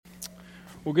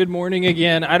Well, good morning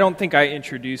again. I don't think I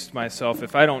introduced myself.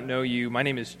 If I don't know you, my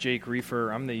name is Jake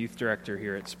Reefer. I'm the youth director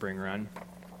here at Spring Run.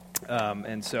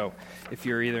 And so if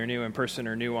you're either new in person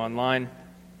or new online,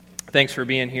 thanks for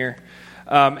being here.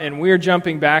 And we're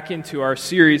jumping back into our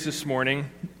series this morning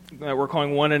that we're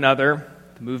calling One Another,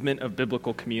 the Movement of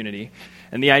Biblical Community.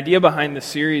 And the idea behind the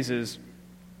series is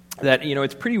that,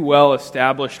 it's pretty well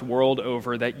established world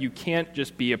over that you can't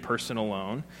just be a person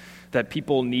alone, that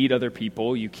people need other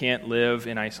people. You can't live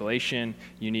in isolation.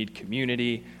 You need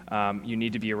community. You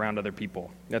need to be around other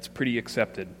people. That's pretty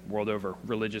accepted world over,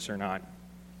 religious or not.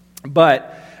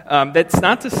 But that's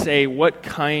not to say what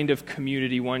kind of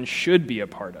community one should be a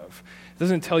part of. It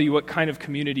doesn't tell you what kind of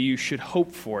community you should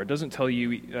hope for. It doesn't tell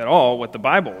you at all what the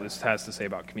Bible has to say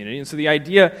about community. And so the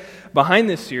idea behind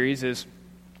this series is,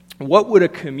 what would a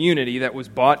community that was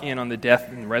bought in on the death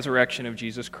and resurrection of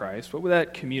Jesus Christ, what would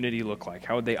that community look like?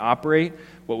 How would they operate?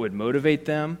 What would motivate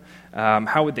them?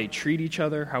 How would they treat each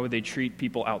other? How would they treat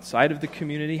people outside of the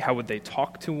community? How would they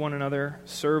talk to one another,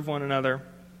 serve one another?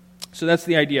 So that's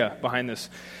the idea behind this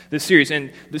series.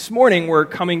 And this morning we're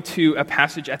coming to a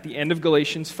passage at the end of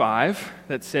Galatians 5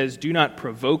 that says, "Do not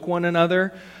provoke one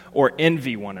another or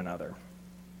envy one another."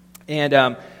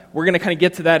 And we're going to kind of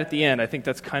get to that at the end. I think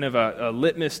that's kind of a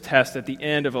litmus test at the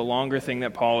end of a longer thing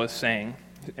that Paul is saying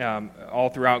all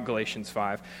throughout Galatians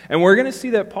 5. And we're going to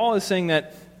see that Paul is saying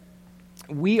that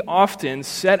we often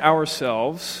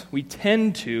we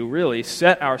tend to really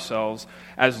set ourselves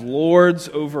as lords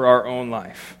over our own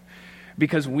life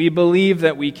because we believe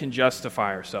that we can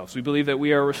justify ourselves. We believe that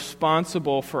we are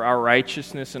responsible for our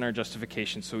righteousness and our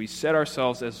justification. So we set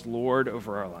ourselves as Lord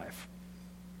over our life.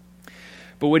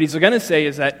 But what he's going to say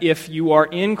is that if you are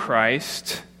in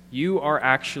Christ, you are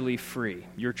actually free.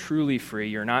 You're truly free.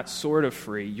 You're not sort of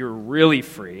free. You're really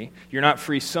free. You're not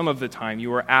free some of the time.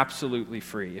 You are absolutely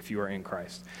free if you are in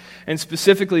Christ. And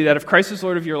specifically that if Christ is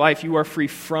Lord of your life, you are free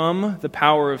from the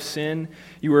power of sin.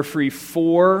 You are free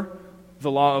for the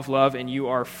law of love, and you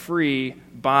are free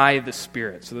by the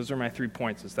Spirit. So those are my 3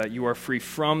 points, is that you are free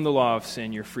from the law of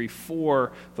sin, you're free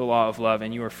for the law of love,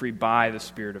 and you are free by the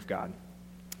Spirit of God.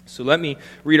 So let me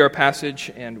read our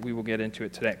passage, and we will get into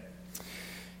it today.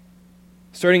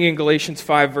 Starting in Galatians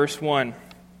 5, verse 1,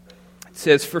 it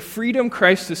says, "For freedom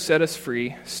Christ has set us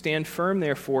free. Stand firm,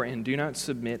 therefore, and do not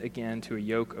submit again to a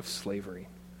yoke of slavery.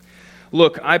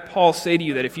 Look, I, Paul, say to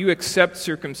you that if you accept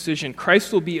circumcision,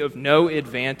 Christ will be of no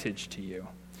advantage to you."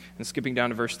 And skipping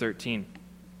down to verse 13,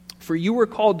 "For you were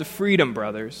called to freedom,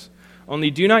 brothers.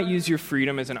 Only do not use your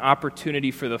freedom as an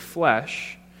opportunity for the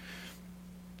flesh,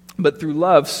 but through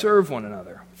love serve one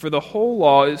another. For the whole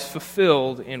law is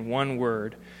fulfilled in one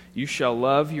word, you shall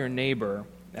love your neighbor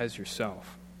as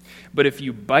yourself. But if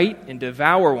you bite and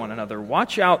devour one another,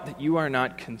 watch out that you are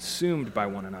not consumed by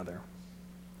one another.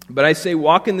 But I say,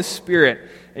 walk in the Spirit,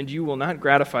 and you will not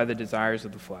gratify the desires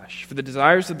of the flesh. For the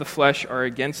desires of the flesh are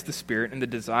against the Spirit, and the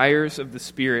desires of the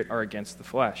Spirit are against the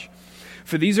flesh.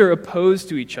 For these are opposed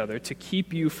to each other to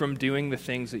keep you from doing the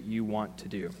things that you want to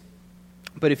do.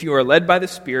 But if you are led by the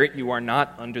Spirit, you are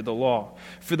not under the law.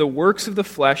 For the works of the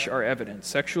flesh are evident: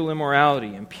 sexual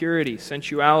immorality, impurity,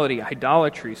 sensuality,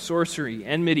 idolatry, sorcery,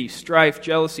 enmity, strife,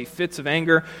 jealousy, fits of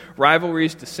anger,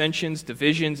 rivalries, dissensions,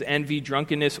 divisions, envy,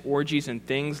 drunkenness, orgies, and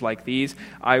things like these.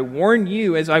 I warn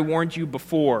you, as I warned you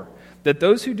before, that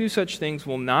those who do such things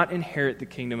will not inherit the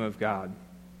kingdom of God.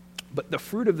 But the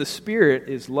fruit of the Spirit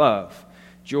is love,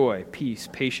 joy, peace,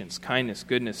 patience, kindness,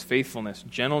 goodness, faithfulness,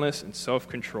 gentleness, and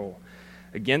self-control.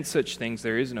 Against such things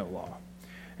there is no law.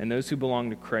 And those who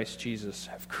belong to Christ Jesus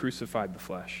have crucified the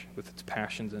flesh with its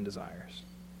passions and desires.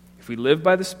 If we live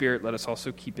by the Spirit, let us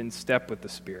also keep in step with the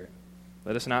Spirit.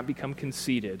 Let us not become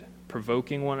conceited,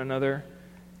 provoking one another,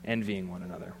 envying one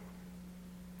another."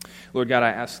 Lord God,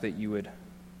 I ask that you would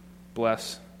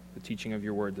bless the teaching of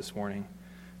your word this morning.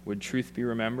 Would truth be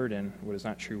remembered, and what is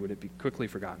not true, would it be quickly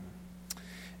forgotten?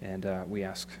 And we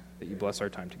ask that you bless our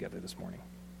time together this morning.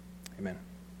 Amen.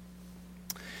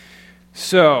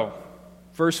 So,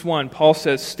 verse 1, Paul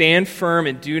says, "Stand firm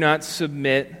and do not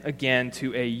submit again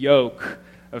to a yoke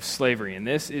of slavery." And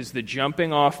this is the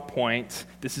jumping off point.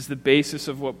 This is the basis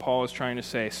of what Paul is trying to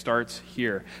say, starts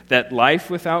here. That life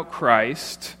without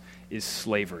Christ is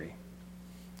slavery.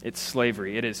 It's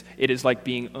slavery. It is like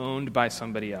being owned by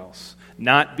somebody else,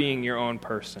 not being your own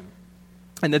person.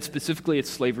 And that specifically it's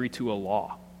slavery to a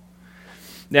law.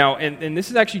 Now, and this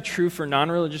is actually true for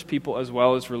non-religious people as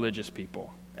well as religious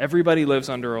people. Everybody lives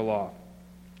under a law.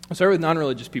 I'll start with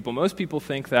non-religious people. Most people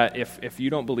think that if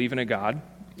you don't believe in a God,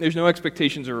 There's no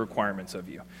expectations or requirements of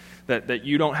you. That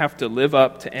you don't have to live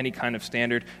up to any kind of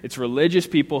standard. It's religious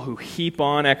people who heap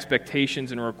on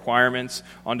expectations and requirements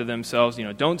onto themselves.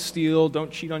 Don't steal,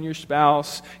 don't cheat on your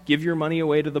spouse, give your money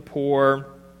away to the poor,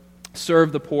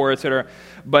 serve the poor, etc.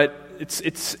 But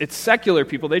it's secular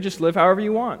people. They just live however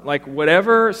you want. Like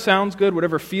whatever sounds good,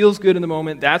 whatever feels good in the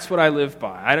moment, that's what I live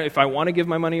by. If I want to give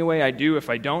my money away, I do. If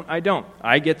I don't, I don't.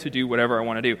 I get to do whatever I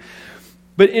want to do.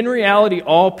 But in reality,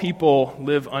 all people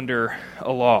live under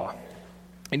a law.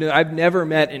 I've never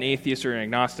met an atheist or an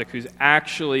agnostic who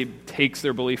actually takes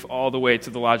their belief all the way to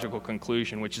the logical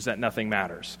conclusion, which is that nothing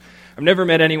matters. I've never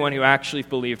met anyone who actually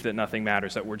believed that nothing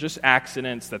matters, that we're just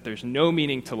accidents, that there's no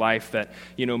meaning to life, that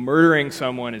murdering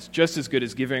someone is just as good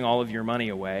as giving all of your money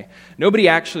away. Nobody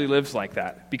actually lives like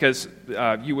that, because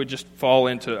you would just fall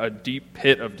into a deep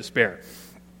pit of despair.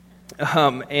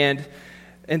 And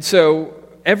so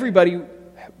everybody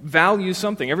values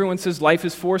something. Everyone says life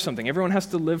is for something. Everyone has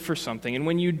to live for something. And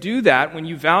when you do that, when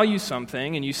you value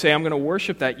something and you say, I'm going to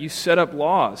worship that, you set up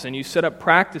laws and you set up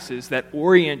practices that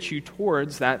orient you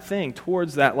towards that thing,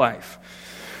 towards that life.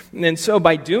 And so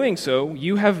by doing so,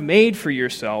 you have made for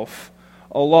yourself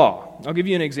a law. I'll give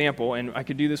you an example, and I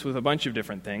could do this with a bunch of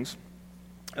different things.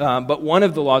 But one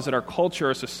of the laws that our culture,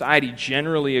 our society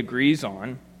generally agrees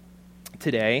on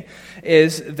today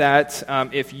is that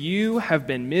if you have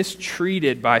been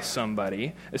mistreated by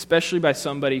somebody, especially by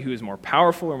somebody who is more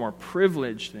powerful or more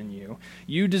privileged than you,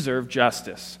 you deserve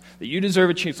justice. That you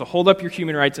deserve a chance to hold up your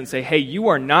human rights and say, hey, you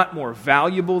are not more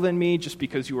valuable than me just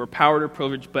because you are powered or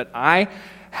privileged, but I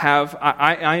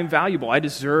am valuable. I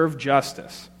deserve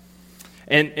justice.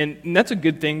 And that's a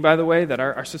good thing, by the way, that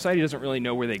our society doesn't really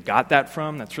know where they got that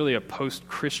from. That's really a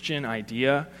post-Christian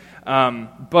idea.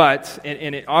 But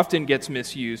it often gets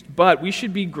misused. But we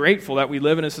should be grateful that we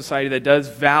live in a society that does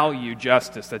value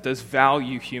justice, that does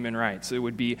value human rights. It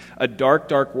would be a dark,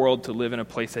 dark world to live in a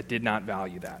place that did not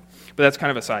value that. But that's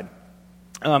kind of aside.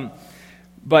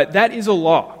 But that is a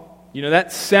law.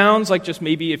 That sounds like, just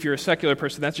maybe if you're a secular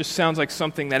person, that just sounds like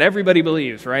something that everybody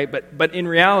believes, right? But in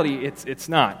reality, it's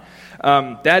not.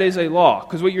 That is a law.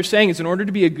 Because what you're saying is, in order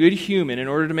to be a good human, in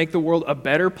order to make the world a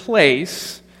better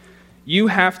place, you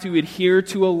have to adhere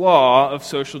to a law of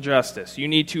social justice. You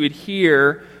need to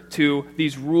adhere to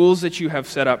these rules that you have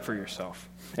set up for yourself.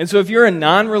 And so if you're a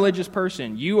non-religious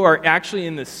person, you are actually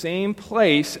in the same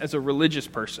place as a religious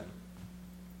person.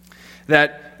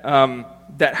 That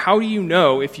how do you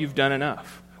know if you've done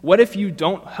enough? What if you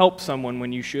don't help someone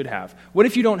when you should have? What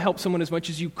if you don't help someone as much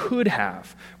as you could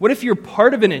have? What if you're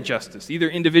part of an injustice, either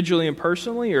individually and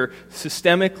personally, or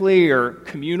systemically or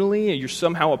communally, and you're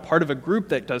somehow a part of a group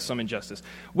that does some injustice?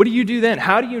 What do you do then?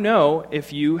 How do you know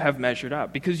if you have measured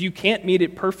up? Because you can't meet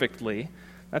it perfectly.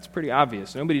 That's pretty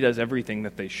obvious. Nobody does everything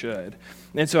that they should.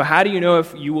 And so how do you know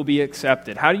if you will be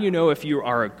accepted? How do you know if you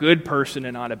are a good person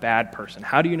and not a bad person?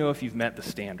 How do you know if you've met the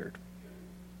standard?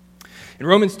 And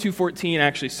Romans 2:14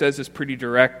 actually says this pretty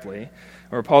directly,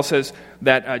 where Paul says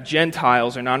that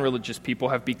Gentiles or non-religious people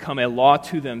have become a law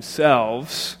to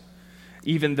themselves,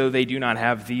 even though they do not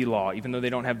have the law. Even though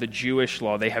they don't have the Jewish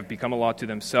law, they have become a law to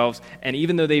themselves. And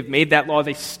even though they've made that law,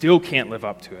 they still can't live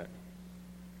up to it.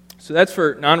 So that's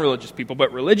for non-religious people.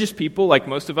 But religious people, like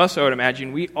most of us, I would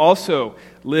imagine, we also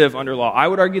live under law. I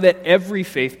would argue that every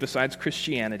faith besides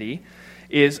Christianity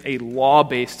is a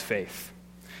law-based faith.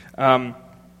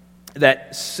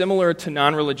 That similar to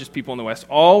non-religious people in the West,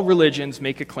 all religions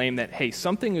make a claim that, hey,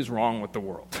 something is wrong with the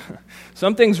world.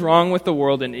 Something's wrong with the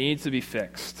world and it needs to be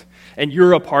fixed. And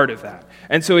you're a part of that.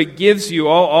 And so it gives you,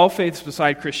 all faiths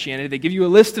beside Christianity, they give you a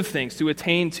list of things to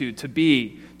attain to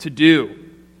be, to do.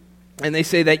 And they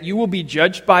say that you will be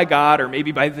judged by God or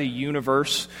maybe by the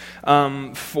universe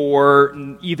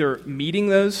for either meeting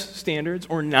those standards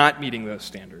or not meeting those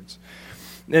standards.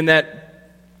 And that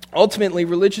ultimately,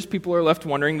 religious people are left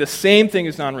wondering the same thing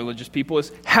as non-religious people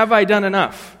is, have I done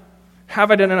enough?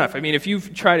 Have I done enough? I mean,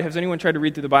 has anyone tried to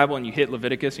read through the Bible and you hit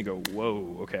Leviticus and you go,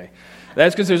 whoa, okay.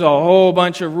 That's because there's a whole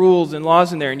bunch of rules and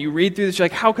laws in there, and you read through this, you're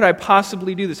like, how could I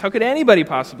possibly do this? How could anybody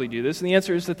possibly do this? And the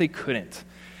answer is that they couldn't.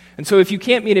 And so if you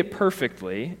can't meet it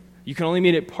perfectly, you can only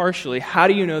meet it partially, how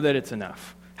do you know that it's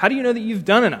enough? How do you know that you've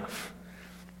done enough?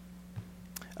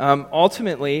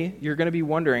 Ultimately, you're going to be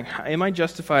wondering, am I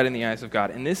justified in the eyes of God?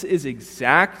 And this is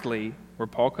exactly where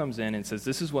Paul comes in and says,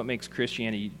 this is what makes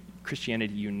Christianity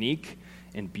unique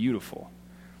and beautiful.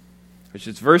 Which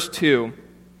is verse 2,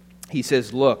 he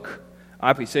says, look,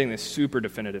 he's saying this super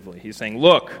definitively. He's saying,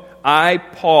 look, I,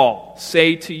 Paul,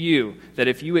 say to you that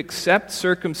if you accept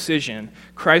circumcision,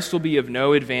 Christ will be of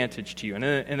no advantage to you. And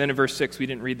then in verse 6, we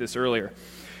didn't read this earlier.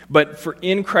 But for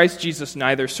in Christ Jesus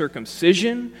neither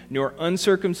circumcision nor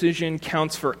uncircumcision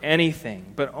counts for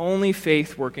anything, but only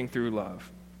faith working through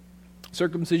love.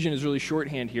 Circumcision is really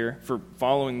shorthand here for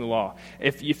following the law.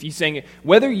 If he's saying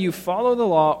whether you follow the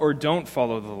law or don't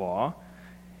follow the law,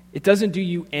 it doesn't do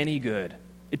you any good.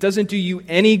 It doesn't do you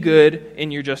any good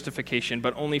in your justification,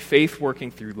 but only faith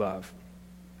working through love.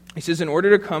 He says, in order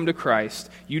to come to Christ,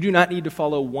 you do not need to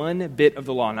follow one bit of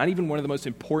the law, not even one of the most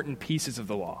important pieces of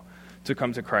the law, to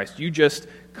come to Christ. You just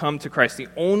come to Christ. The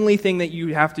only thing that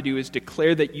you have to do is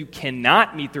declare that you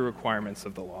cannot meet the requirements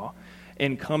of the law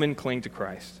and come and cling to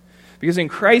Christ. Because in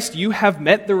Christ you have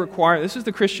met the requirement. This is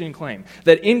the Christian claim,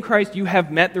 that in Christ you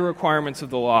have met the requirements of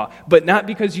the law, but not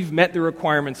because you've met the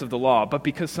requirements of the law, but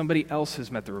because somebody else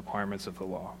has met the requirements of the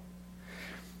law.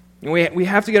 And we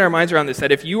have to get our minds around this,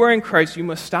 that if you are in Christ, you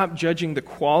must stop judging the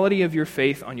quality of your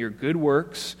faith on your good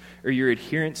works or your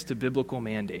adherence to biblical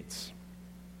mandates.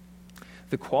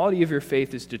 The quality of your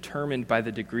faith is determined by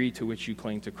the degree to which you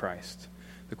cling to Christ.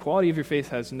 The quality of your faith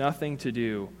has nothing to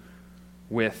do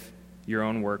with your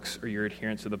own works or your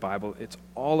adherence to the Bible. It's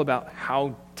all about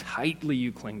how tightly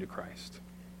you cling to Christ.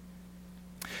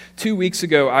 2 weeks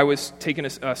ago, I was taking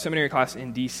a seminary class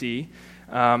in D.C.,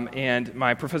 and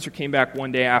my professor came back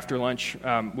one day after lunch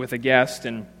with a guest,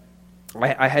 and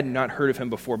I had not heard of him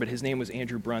before, but his name was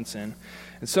Andrew Brunson.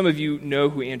 And some of you know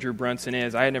who Andrew Brunson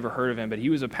is. I had never heard of him, but he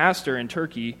was a pastor in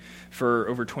Turkey for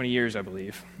over 20 years, I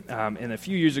believe. And a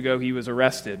few years ago, he was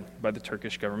arrested by the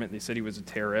Turkish government. They said he was a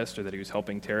terrorist or that he was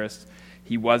helping terrorists.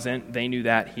 He wasn't. They knew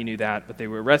that. He knew that. But they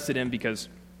arrested him because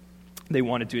they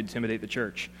wanted to intimidate the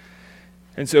church.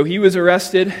 And so he was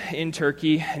arrested in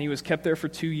Turkey, and he was kept there for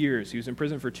 2 years. He was in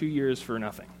prison for 2 years for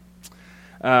nothing.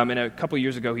 And a couple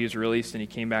years ago, he was released, and he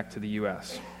came back to the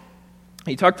U.S.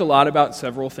 He talked a lot about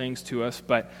several things to us,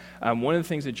 but one of the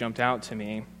things that jumped out to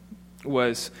me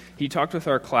was he talked with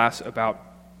our class about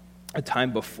a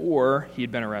time before he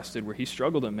had been arrested where he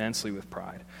struggled immensely with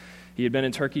pride. He had been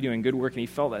in Turkey doing good work, and he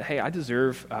felt that, hey, I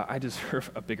deserve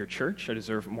a bigger church, I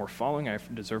deserve more following, I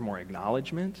deserve more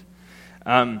acknowledgement.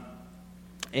 But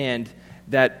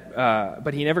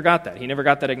he never got that. He never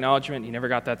got that acknowledgement. He never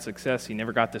got that success. He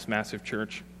never got this massive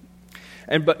church.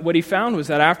 But what he found was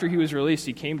that after he was released,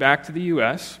 he came back to the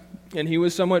U.S., and he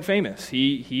was somewhat famous.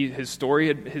 His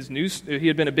story, he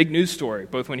had been a big news story,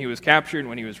 both when he was captured and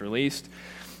when he was released.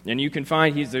 And you can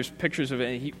find, there's pictures of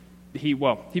it. He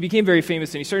became very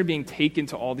famous, and he started being taken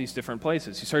to all these different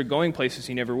places. He started going places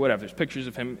he never would have. There's pictures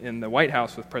of him in the White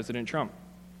House with President Trump.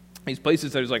 These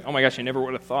places that I was like, oh my gosh, I never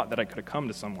would have thought that I could have come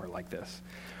to somewhere like this.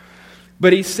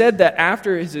 But he said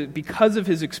that because of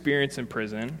his experience in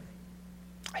prison,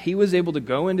 he was able to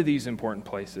go into these important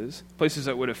places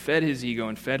that would have fed his ego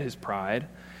and fed his pride.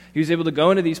 He was able to go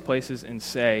into these places and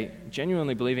say,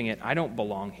 genuinely believing it, I don't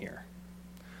belong here.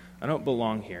 I don't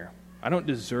belong here. I don't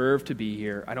deserve to be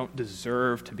here. I don't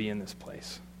deserve to be in this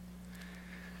place.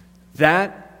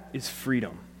 That is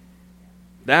freedom.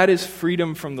 That is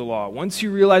freedom from the law. Once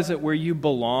you realize that where you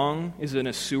belong is in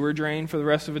a sewer drain for the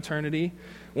rest of eternity,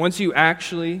 once you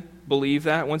actually believe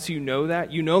that, once you know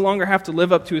that, you no longer have to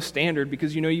live up to a standard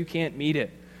because you know you can't meet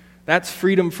it. That's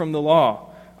freedom from the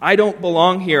law. I don't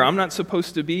belong here. I'm not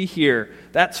supposed to be here.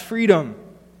 That's freedom.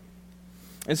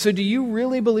 And so do you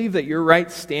really believe that your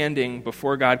right standing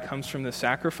before God comes from the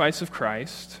sacrifice of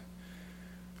Christ?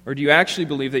 Or do you actually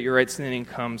believe that your right standing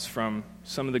comes from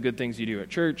some of the good things you do at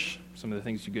church, some of the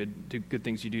things good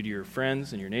things you do to your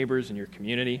friends and your neighbors and your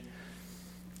community?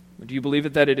 Or do you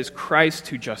believe that it is Christ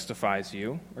who justifies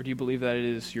you? Or do you believe that it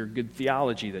is your good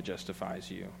theology that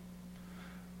justifies you?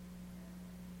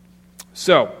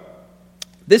 So,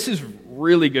 this is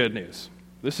really good news.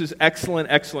 This is excellent,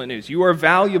 excellent news. You are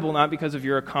valuable not because of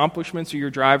your accomplishments or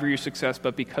your drive or your success,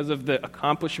 but because of the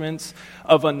accomplishments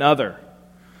of another.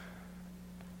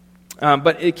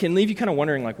 But it can leave you kind of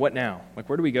wondering, like, what now? Like,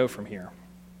 where do we go from here?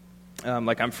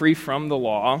 I'm free from the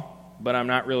law, but I'm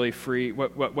not really free.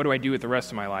 What do I do with the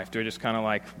rest of my life? Do I just kind of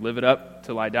like live it up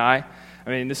till I die? I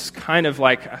mean, this is kind of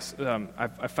like,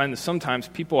 I find that sometimes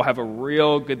people have a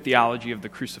real good theology of the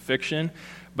crucifixion,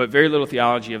 but very little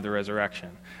theology of the resurrection.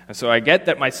 And so I get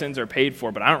that my sins are paid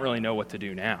for, but I don't really know what to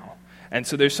do now. And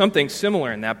so there's something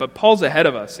similar in that, but Paul's ahead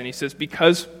of us, and he says,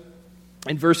 because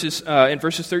in verses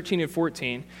 13 and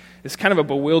 14, it's kind of a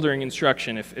bewildering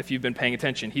instruction if you've been paying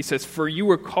attention. He says, for you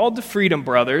were called to freedom,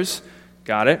 brothers.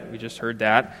 Got it, we just heard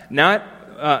that. Not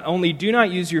only do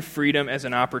not use your freedom as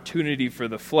an opportunity for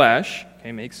the flesh,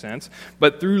 okay, makes sense,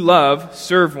 but through love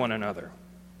serve one another.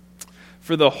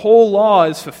 For the whole law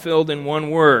is fulfilled in one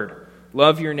word,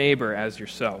 love your neighbor as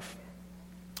yourself.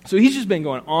 So he's just been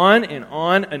going on and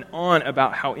on and on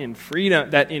about how in freedom,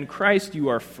 that in Christ you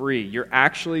are free. You're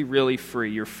actually really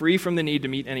free. You're free from the need to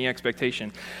meet any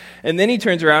expectation. And then he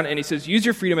turns around and he says, use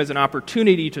your freedom as an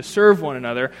opportunity to serve one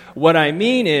another. What I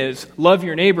mean is, love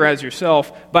your neighbor as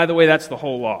yourself. By the way, that's the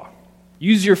whole law.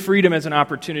 Use your freedom as an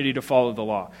opportunity to follow the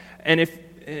law. And if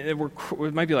we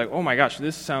might be like, oh my gosh,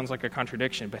 this sounds like a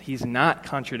contradiction, but he's not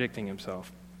contradicting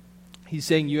himself. He's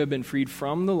saying you have been freed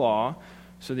from the law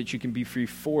so that you can be free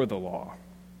for the law.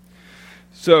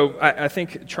 So I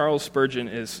think Charles Spurgeon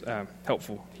is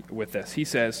helpful with this. He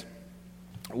says,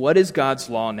 what is God's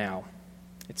law now?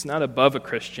 It's not above a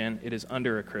Christian, it is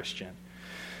under a Christian.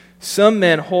 Some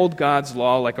men hold God's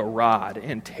law like a rod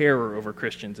and terror over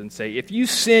Christians and say, if you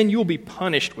sin, you'll be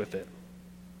punished with it.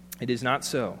 It is not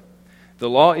so. The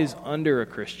law is under a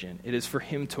Christian. It is for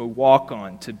him to walk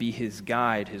on, to be his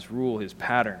guide, his rule, his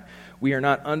pattern. We are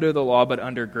not under the law, but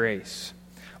under grace.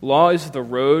 Law is the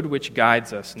road which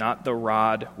guides us, not the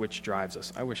rod which drives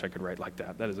us. I wish I could write like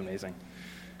that. That is amazing.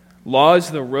 Law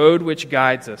is the road which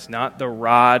guides us, not the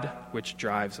rod which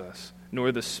drives us,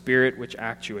 nor the spirit which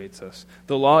actuates us.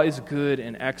 The law is good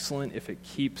and excellent if it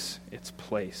keeps its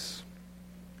place.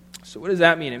 So what does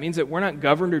that mean? It means that we're not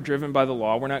governed or driven by the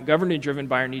law. We're not governed and driven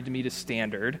by our need to meet a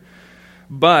standard.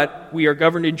 But we are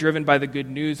governed and driven by the good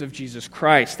news of Jesus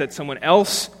Christ, that someone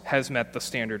else has met the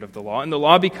standard of the law. And the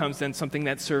law becomes then something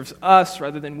that serves us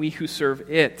rather than we who serve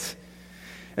it.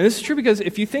 And this is true because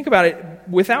if you think about it,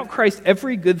 without Christ,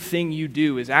 every good thing you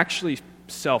do is actually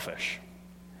selfish.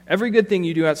 Every good thing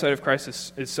you do outside of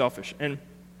Christ is selfish. And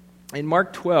in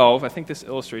Mark 12, I think this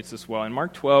illustrates this well. In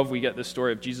Mark 12, we get this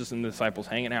story of Jesus and the disciples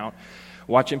hanging out,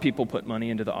 watching people put money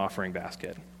into the offering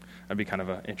basket. That'd be kind of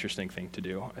an interesting thing to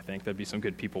do, I think. That'd be some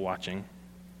good people watching.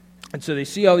 And so they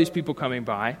see all these people coming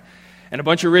by, and a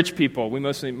bunch of rich people,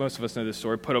 most of us know this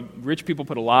story, rich people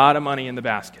put a lot of money in the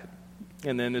basket.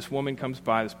 And then this woman comes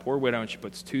by, this poor widow, and she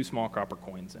puts 2 small copper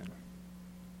coins in.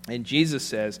 And Jesus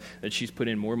says that she's put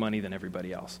in more money than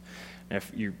everybody else. And if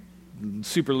you're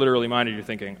super literally minded, you're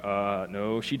thinking,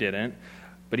 no, she didn't.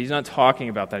 But he's not talking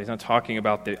about that. He's not talking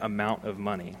about the amount of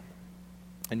money.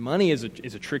 And money is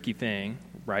a tricky thing,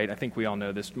 right? I think we all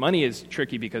know this. Money is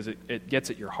tricky because it gets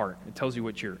at your heart. It tells you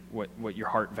what your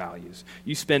heart values.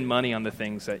 You spend money on the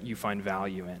things that you find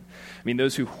value in. I mean,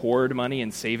 those who hoard money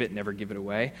and save it and never give it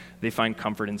away, they find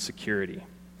comfort and security.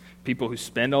 People who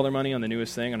spend all their money on the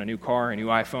newest thing, on a new car, a new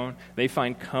iPhone, they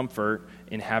find comfort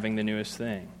in having the newest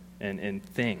thing and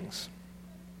things.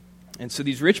 And so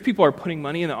these rich people are putting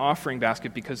money in the offering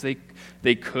basket because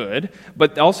they could,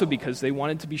 but also because they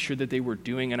wanted to be sure that they were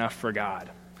doing enough for God,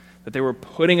 that they were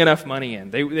putting enough money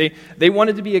in. They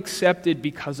wanted to be accepted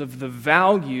because of the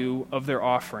value of their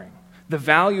offering, the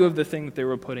value of the thing that they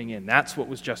were putting in. That's what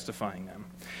was justifying them.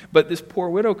 But this poor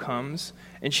widow comes,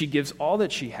 and she gives all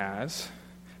that she has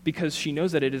because she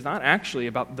knows that it is not actually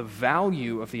about the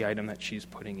value of the item that she's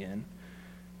putting in,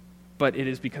 but it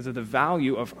is because of the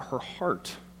value of her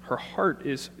heart. Her heart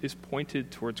is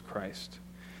pointed towards Christ.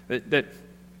 That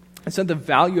it's not the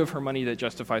value of her money that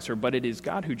justifies her, but it is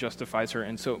God who justifies her.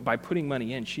 And so by putting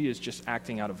money in, she is just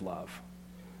acting out of love.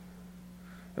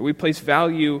 We place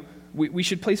value. We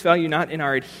should place value not in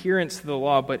our adherence to the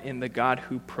law, but in the God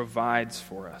who provides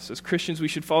for us. As Christians, we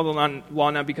should follow the law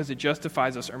not because it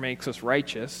justifies us or makes us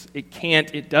righteous. It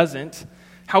can't. It doesn't.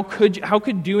 How could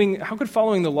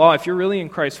following the law, if you're really in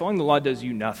Christ, following the law does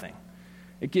you nothing.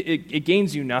 It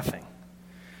gains you nothing.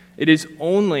 It is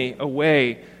only a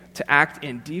way to act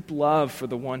in deep love for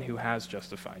the one who has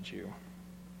justified you.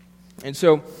 And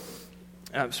so,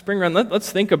 Spring Run,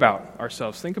 let's think about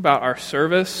ourselves. Think about our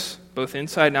service, both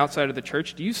inside and outside of the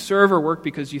church. Do you serve or work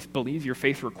because you believe your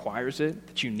faith requires it,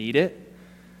 that you need it?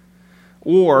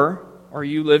 Or are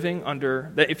you living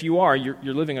under, that if you are, you're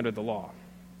living under the law?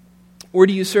 Or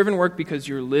do you serve and work because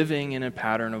you're living in a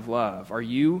pattern of love? Are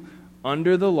you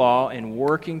under the law and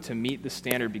working to meet the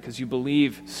standard because you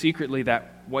believe secretly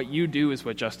that what you do is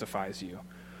what justifies you?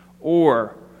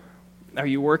 Or are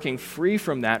you working free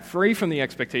from that, free from the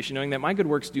expectation, knowing that my good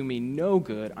works do me no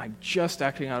good, I'm just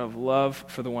acting out of love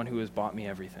for the one who has bought me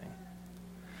everything?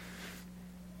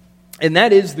 And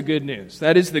that is the good news.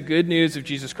 That is the good news of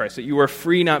Jesus Christ, that you are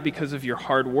free not because of your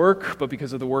hard work, but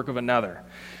because of the work of another.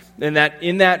 And that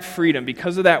in that freedom,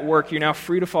 because of that work, you're now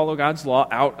free to follow God's law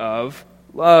out of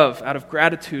love, out of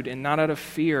gratitude, and not out of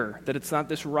fear, that it's not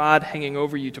this rod hanging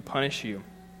over you to punish you.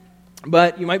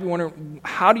 But you might be wondering,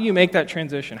 how do you make that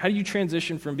transition? How do you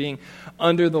transition from being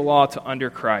under the law to under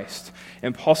Christ?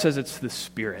 And Paul says it's the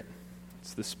Spirit.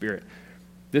 It's the Spirit.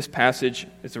 This passage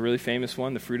is a really famous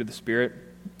one, the fruit of the Spirit.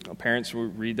 Parents will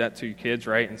read that to your kids,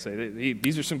 right, and say,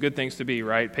 these are some good things to be,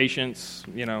 right? Patience,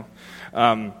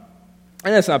 and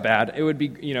that's not bad. It'd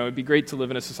be great to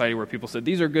live in a society where people said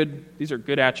these are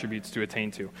good attributes to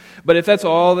attain to. But if that's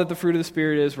all that the fruit of the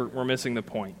Spirit is, we're missing the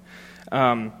point.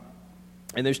 And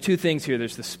there's two things here.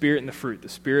 There's the Spirit and the fruit. The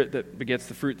Spirit that begets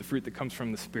the fruit that comes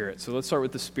from the Spirit. So let's start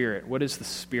with the Spirit. What is the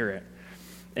Spirit?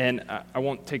 And I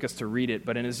won't take us to read it,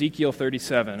 but in Ezekiel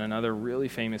 37, another really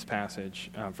famous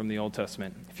passage from the Old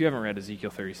Testament. If you haven't read Ezekiel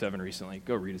 37 recently,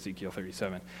 go read Ezekiel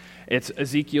 37. It's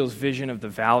Ezekiel's vision of the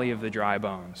valley of the dry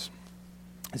bones.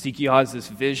 Ezekiel has this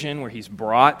vision where he's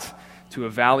brought to a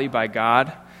valley by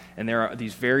God, and there are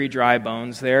these very dry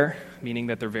bones there, meaning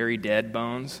that they're very dead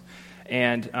bones.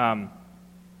 And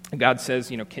God says,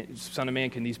 Son of man,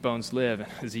 can these bones live? And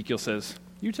Ezekiel says,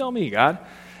 you tell me, God.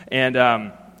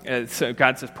 And so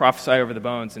God says, prophesy over the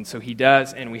bones. And so he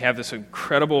does, and we have this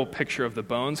incredible picture of the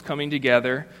bones coming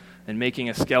together and making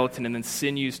a skeleton, and then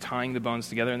sinews tying the bones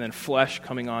together, and then flesh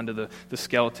coming onto the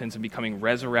skeletons and becoming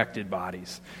resurrected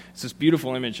bodies. It's this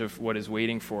beautiful image of what is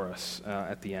waiting for us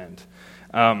at the end.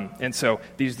 And so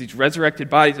these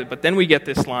resurrected bodies, but then we get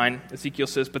this line, Ezekiel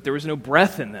says, but there was no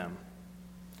breath in them.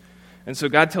 And so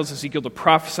God tells Ezekiel to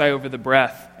prophesy over the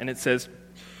breath, and it says,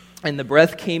 and the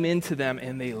breath came into them,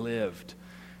 and they lived.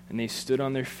 And they stood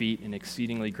on their feet, an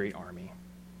exceedingly great army.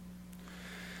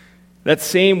 That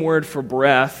same word for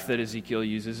breath that Ezekiel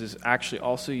uses is actually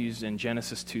also used in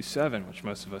Genesis 2:7, which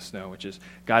most of us know, which is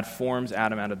God forms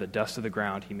Adam out of the dust of the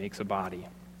ground. He makes a body.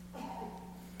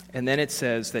 And then it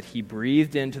says that he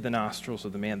breathed into the nostrils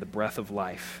of the man the breath of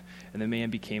life, and the man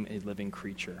became a living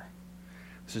creature.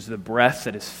 This is the breath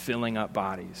that is filling up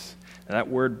bodies. Now, that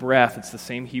word breath, it's the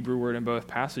same Hebrew word in both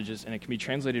passages, and it can be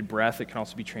translated breath. It can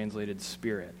also be translated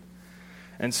spirit.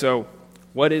 And so,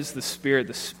 what is the Spirit?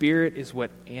 The Spirit is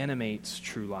what animates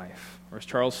true life. Or as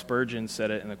Charles Spurgeon said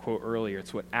it in the quote earlier,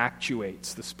 it's what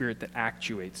actuates, the Spirit that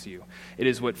actuates you. It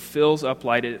is what fills up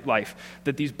life.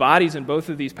 That these bodies in both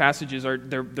of these passages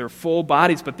they're full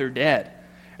bodies, but they're dead.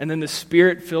 And then the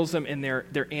Spirit fills them, and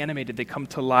they're animated. They come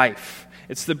to life.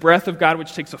 It's the breath of God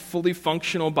which takes a fully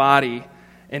functional body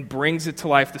and brings it to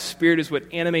life. The Spirit is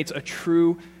what animates a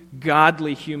true,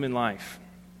 godly human life.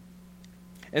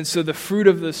 And so the fruit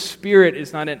of the Spirit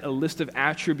is not a list of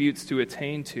attributes to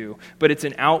attain to, but it's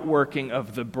an outworking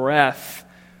of the breath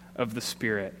of the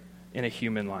Spirit in a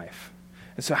human life.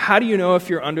 And so how do you know if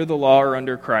you're under the law or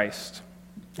under Christ?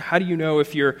 How do you know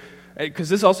if you're... Because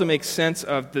this also makes sense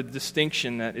of the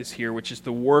distinction that is here, which is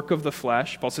the work of the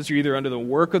flesh. Paul says you're either under the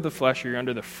work of the flesh or you're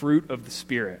under the fruit of the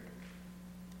Spirit.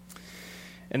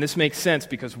 And this makes sense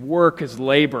because work is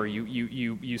labor.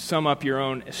 You sum up your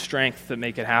own strength to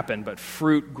make it happen, but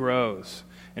fruit grows.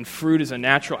 And fruit is a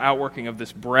natural outworking of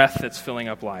this breath that's filling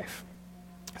up life.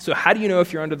 So how do you know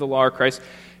if you're under the law or Christ?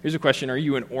 Here's a question. Are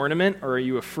you an ornament or are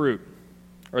you a fruit?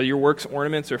 Are your works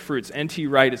ornaments or fruits? N.T.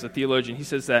 Wright is a theologian. He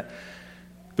says that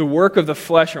the work of the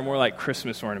flesh are more like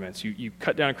Christmas ornaments. You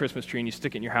cut down a Christmas tree and you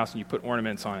stick it in your house and you put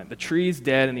ornaments on it. The tree's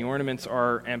dead and the ornaments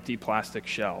are empty plastic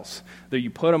shells. Though you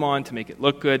put them on to make it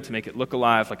look good, to make it look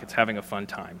alive, like it's having a fun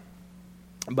time.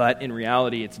 But in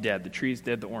reality, it's dead. The tree's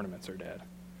dead, the ornaments are dead.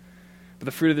 But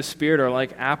the fruit of the Spirit are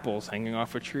like apples hanging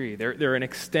off a tree. They're an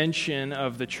extension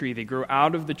of the tree. They grow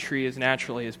out of the tree as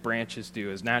naturally as branches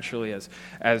do, as naturally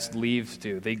as leaves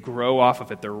do. They grow off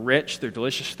of it. They're rich, they're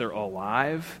delicious, they're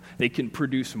alive. They can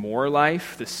produce more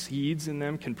life. The seeds in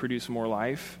them can produce more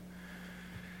life.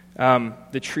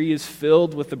 The tree is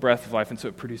filled with the breath of life, and so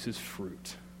it produces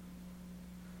fruit.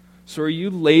 So are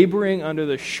you laboring under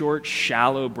the short,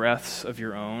 shallow breaths of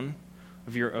your own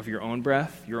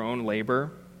breath, your own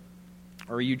labor?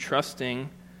 Or are you trusting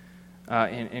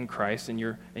in Christ and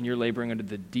you're laboring under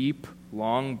the deep,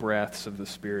 long breaths of the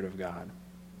Spirit of God?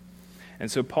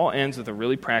 And so Paul ends with a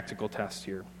really practical test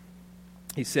here.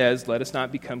 He says, let us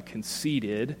not become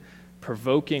conceited,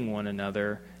 provoking one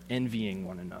another, envying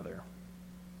one another.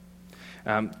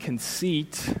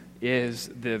 Conceit is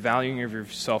the valuing of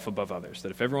yourself above others.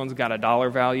 That if everyone's got a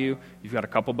dollar value, you've got a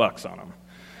couple bucks on them.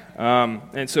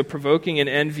 And so provoking and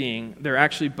envying, they're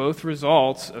actually both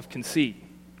results of conceit.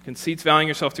 Conceit's valuing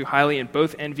yourself too highly, and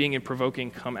both envying and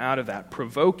provoking come out of that.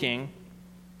 Provoking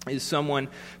is someone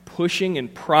pushing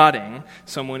and prodding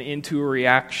someone into a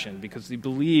reaction because you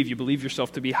believe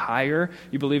yourself to be higher.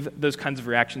 You believe those kinds of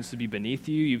reactions to be beneath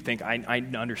you. You think, I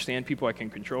understand people, I can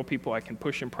control people, I can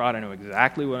push and prod, I know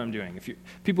exactly what I'm doing.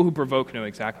 People who provoke know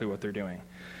exactly what they're doing.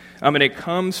 And it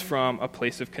comes from a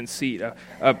place of conceit,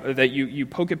 that you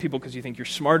poke at people because you think you're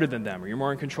smarter than them or you're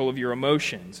more in control of your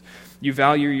emotions. You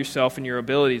value yourself and your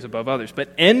abilities above others.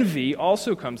 But envy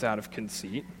also comes out of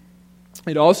conceit.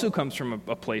 it also comes from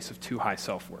a place of too high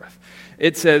self-worth.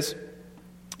 It says,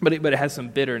 but it has some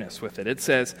bitterness with it. It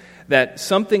says that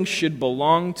something should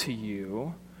belong to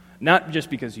you, not just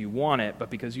because you want it,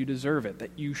 but because you deserve it, that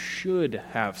you should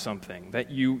have something, that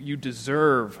you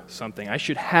deserve something. I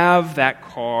should have that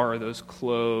car or those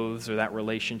clothes or that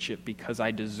relationship because I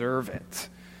deserve it,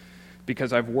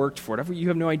 because I've worked for it. You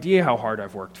have no idea how hard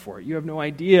I've worked for it. You have no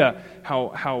idea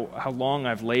how long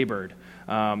I've labored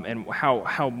and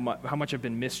how much I've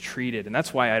been mistreated, and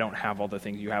that's why I don't have all the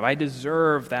things you have. I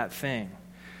deserve that thing.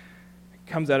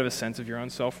 It comes out of a sense of your own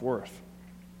self-worth.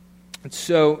 And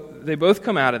so they both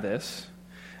come out of this.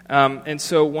 And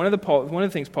so one of the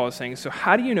things Paul is saying is, so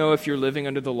how do you know if you're living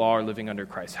under the law or living under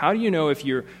Christ? How do you know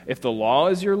if the law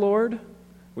is your Lord,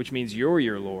 which means you're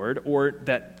your Lord, or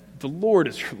that the Lord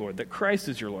is your Lord, that Christ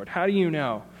is your Lord? How do you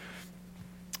know?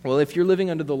 Well, if you're living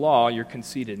under the law, you're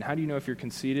conceited. And how do you know if you're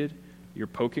conceited? You're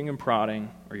poking and prodding,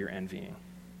 or you're envying.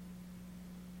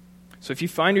 So if you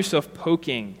find yourself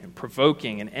poking and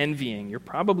provoking and envying, you're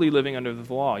probably living under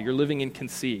the law. You're living in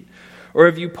conceit. Or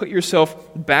have you put yourself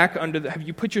back under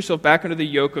the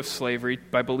yoke of slavery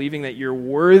by believing that you're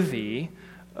worthy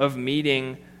of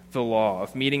meeting the law,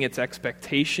 of meeting its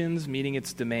expectations, meeting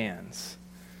its demands?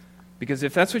 Because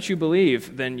if that's what you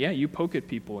believe, then yeah, you poke at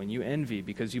people and you envy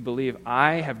because you believe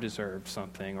I have deserved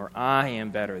something or I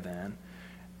am better than,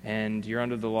 and you're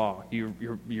under the law.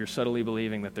 You're subtly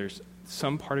believing that there's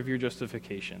some part of your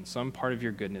justification, some part of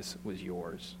your goodness was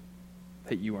yours,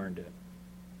 that you earned it.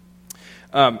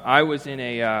 I was in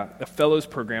a fellows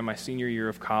program my senior year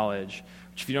of college,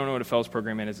 which if you don't know what a fellows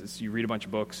program is, it's you read a bunch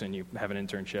of books and you have an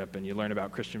internship and you learn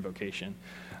about Christian vocation.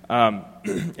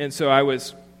 And so I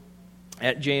was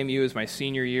at JMU as my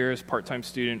senior year as part-time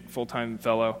student, full-time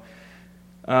fellow.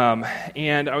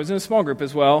 And I was in a small group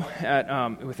as well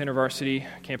with InterVarsity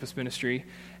Campus Ministry.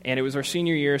 And it was our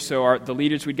senior year, so the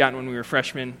leaders we'd gotten when we were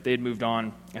freshmen, they had moved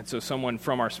on. And so someone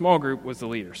from our small group was the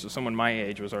leader. So someone my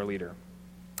age was our leader.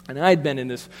 And I had been in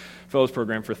this fellows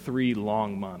program for 3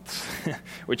 long months,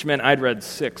 which meant I'd read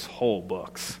 6 whole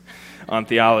books on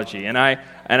theology. And I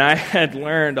had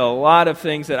learned a lot of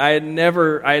things that I had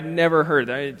never heard.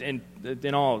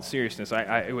 In all seriousness,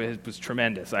 it was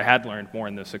tremendous. I had learned more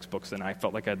in those 6 books than I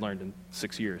felt like I'd learned in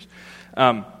 6 years.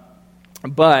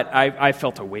 But I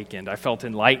felt awakened. I felt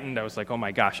enlightened. I was like, oh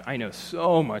my gosh, I know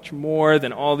so much more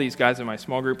than all these guys in my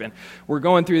small group. And we're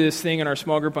going through this thing in our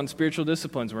small group on spiritual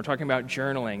disciplines. And we're talking about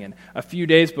journaling. And a few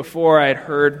days before, I had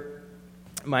heard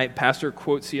my pastor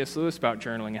quote C.S. Lewis about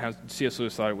journaling and how C.S.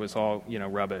 Lewis thought it was all,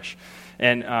 rubbish.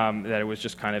 And that it was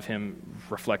just kind of him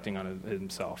reflecting on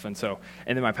himself. And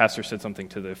then my pastor said something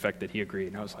to the effect that he agreed.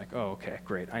 And I was like, oh, okay,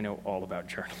 great. I know all about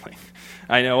journaling.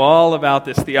 I know all about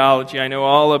this theology. I know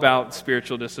all about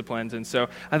spiritual disciplines. And so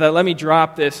I thought, let me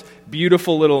drop this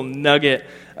beautiful little nugget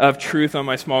of truth on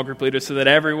my small group leaders so that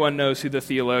everyone knows who the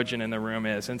theologian in the room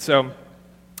is. And so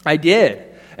I did.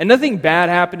 And nothing bad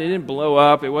happened. It didn't blow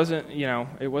up. It wasn't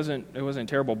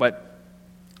terrible. But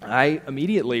I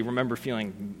immediately remember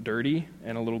feeling dirty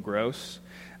and a little gross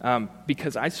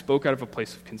because I spoke out of a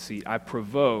place of conceit. I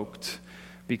provoked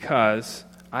because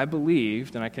I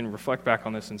believed, and I can reflect back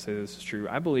on this and say this is true,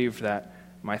 I believed that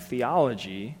my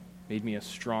theology made me a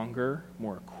stronger,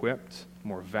 more equipped,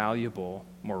 more valuable,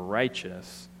 more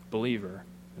righteous believer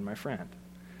than my friend.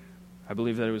 I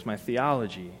believe that it was my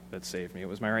theology that saved me. It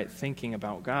was my right thinking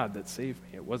about God that saved me.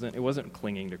 It wasn't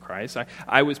clinging to Christ.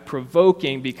 I was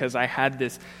provoking because I had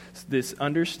this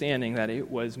understanding that it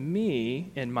was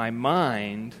me in my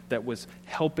mind that was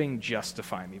helping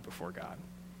justify me before God.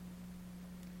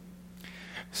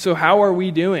 So how are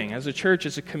we doing as a church,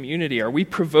 as a community? Are we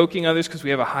provoking others because we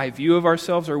have a high view of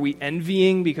ourselves? Are we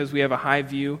envying because we have a high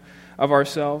view of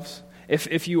ourselves?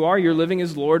 If you are, you're living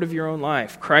as Lord of your own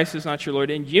life. Christ is not your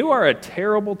Lord, and you are a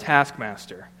terrible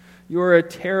taskmaster. You are a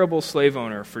terrible slave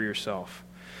owner for yourself.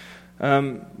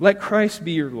 Let Christ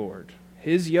be your Lord.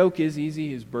 His yoke is easy,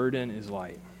 his burden is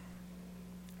light.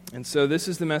 And so this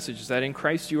is the message, is that in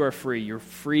Christ you are free. You're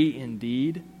free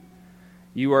indeed.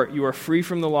 You are free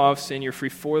from the law of sin. You're free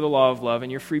for the law of love, and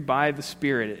you're free by the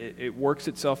Spirit. It works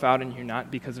itself out in you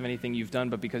not because of anything you've done,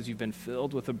 but because you've been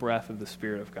filled with the breath of the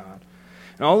Spirit of God.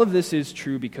 And all of this is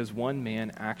true because one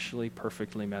man actually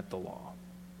perfectly met the law.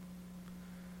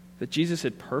 That Jesus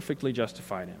had perfectly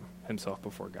justified himself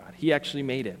before God. He actually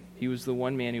made it. He was the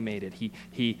one man who made it.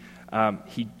 He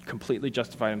completely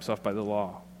justified himself by the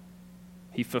law.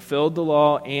 He fulfilled the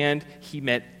law, and he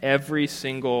met every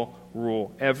single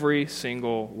rule, every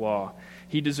single law.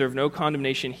 He deserved no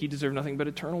condemnation. He deserved nothing but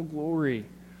eternal glory.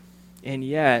 And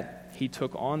yet, he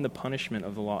took on the punishment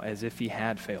of the law as if he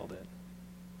had failed it.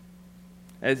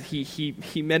 As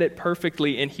he met it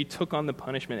perfectly, and he took on the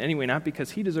punishment anyway, not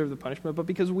because he deserved the punishment, but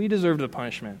because we deserved the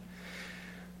punishment.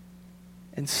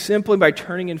 And simply by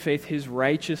turning in faith, his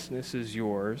righteousness is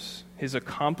yours. His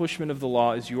accomplishment of the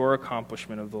law is your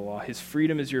accomplishment of the law. His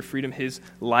freedom is your freedom. His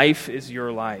life is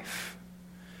your life.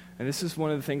 And this is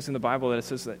one of the things in the Bible that it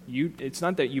says that it's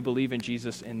not that you believe in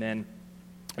Jesus and then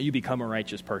you become a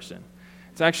righteous person.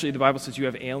 It's actually, the Bible says you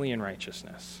have alien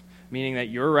righteousness, meaning that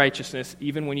your righteousness,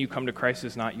 even when you come to Christ,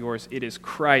 is not yours. It is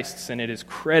Christ's, and it is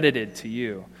credited to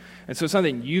you. And so it's not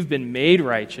that you've been made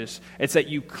righteous. It's that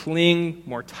you cling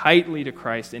more tightly to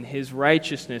Christ, and his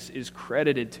righteousness is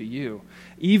credited to you.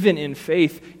 Even in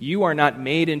faith, you are not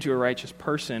made into a righteous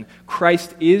person.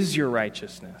 Christ is your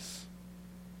righteousness.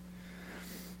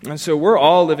 And so we're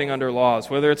all living under laws,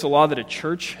 whether it's a law that a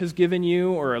church has given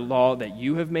you or a law that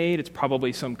you have made. It's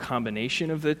probably some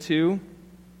combination of the two.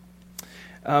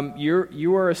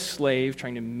 You are a slave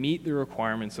trying to meet the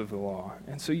requirements of the law.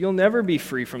 And so you'll never be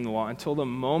free from the law until the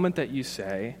moment that you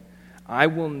say, I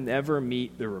will never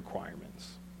meet the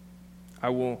requirements. I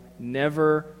will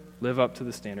never live up to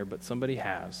the standard, but somebody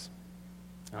has.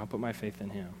 And I'll put my faith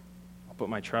in him. I'll put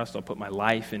my trust, I'll put my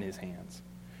life in his hands.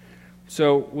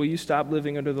 So will you stop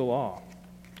living under the law?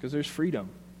 Because there's freedom.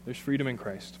 There's freedom in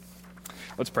Christ.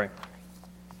 Let's pray.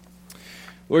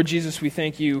 Lord Jesus, we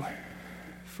thank you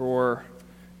for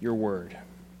your word.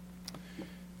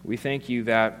 We thank you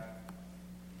that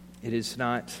it is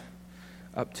not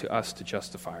up to us to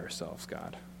justify ourselves,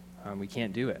 God. We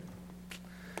can't do it.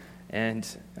 And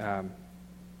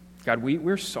God,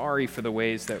 we're sorry for the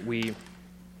ways that we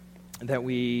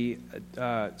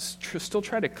still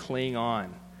try to cling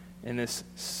on in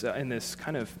this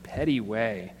kind of petty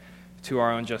way to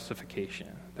our own justification.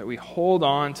 That we hold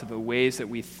on to the ways that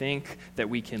we think that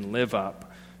we can live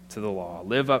up to the law,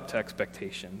 live up to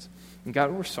expectations. And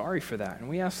God, we're sorry for that. And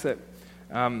we ask that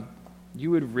you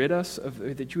would rid us of,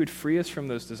 that you would free us from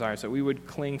those desires, that we would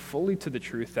cling fully to the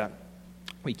truth that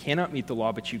we cannot meet the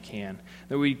law, but you can.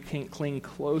 That we can cling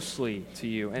closely to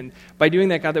you. And by doing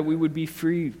that, God, that we would be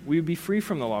free. We would be free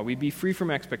from the law. We'd be free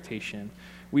from expectation.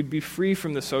 We'd be free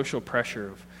from the social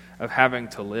pressure of having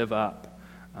to live up.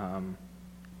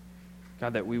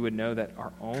 God, that we would know that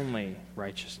our only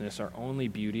righteousness, our only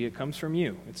beauty, it comes from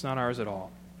you. It's not ours at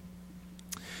all.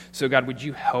 So God, would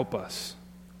you help us?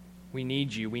 We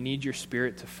need you. We need your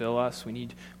Spirit to fill us. We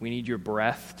need your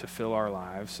breath to fill our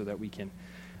lives so that we can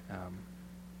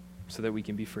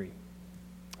be free.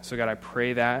 So God, I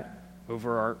pray that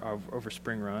over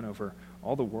Spring Run, over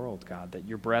all the world, God, that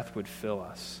your breath would fill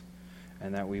us,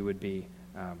 and that we would be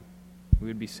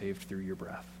saved through your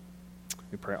breath.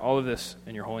 We pray all of this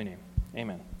in your holy name.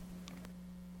 Amen.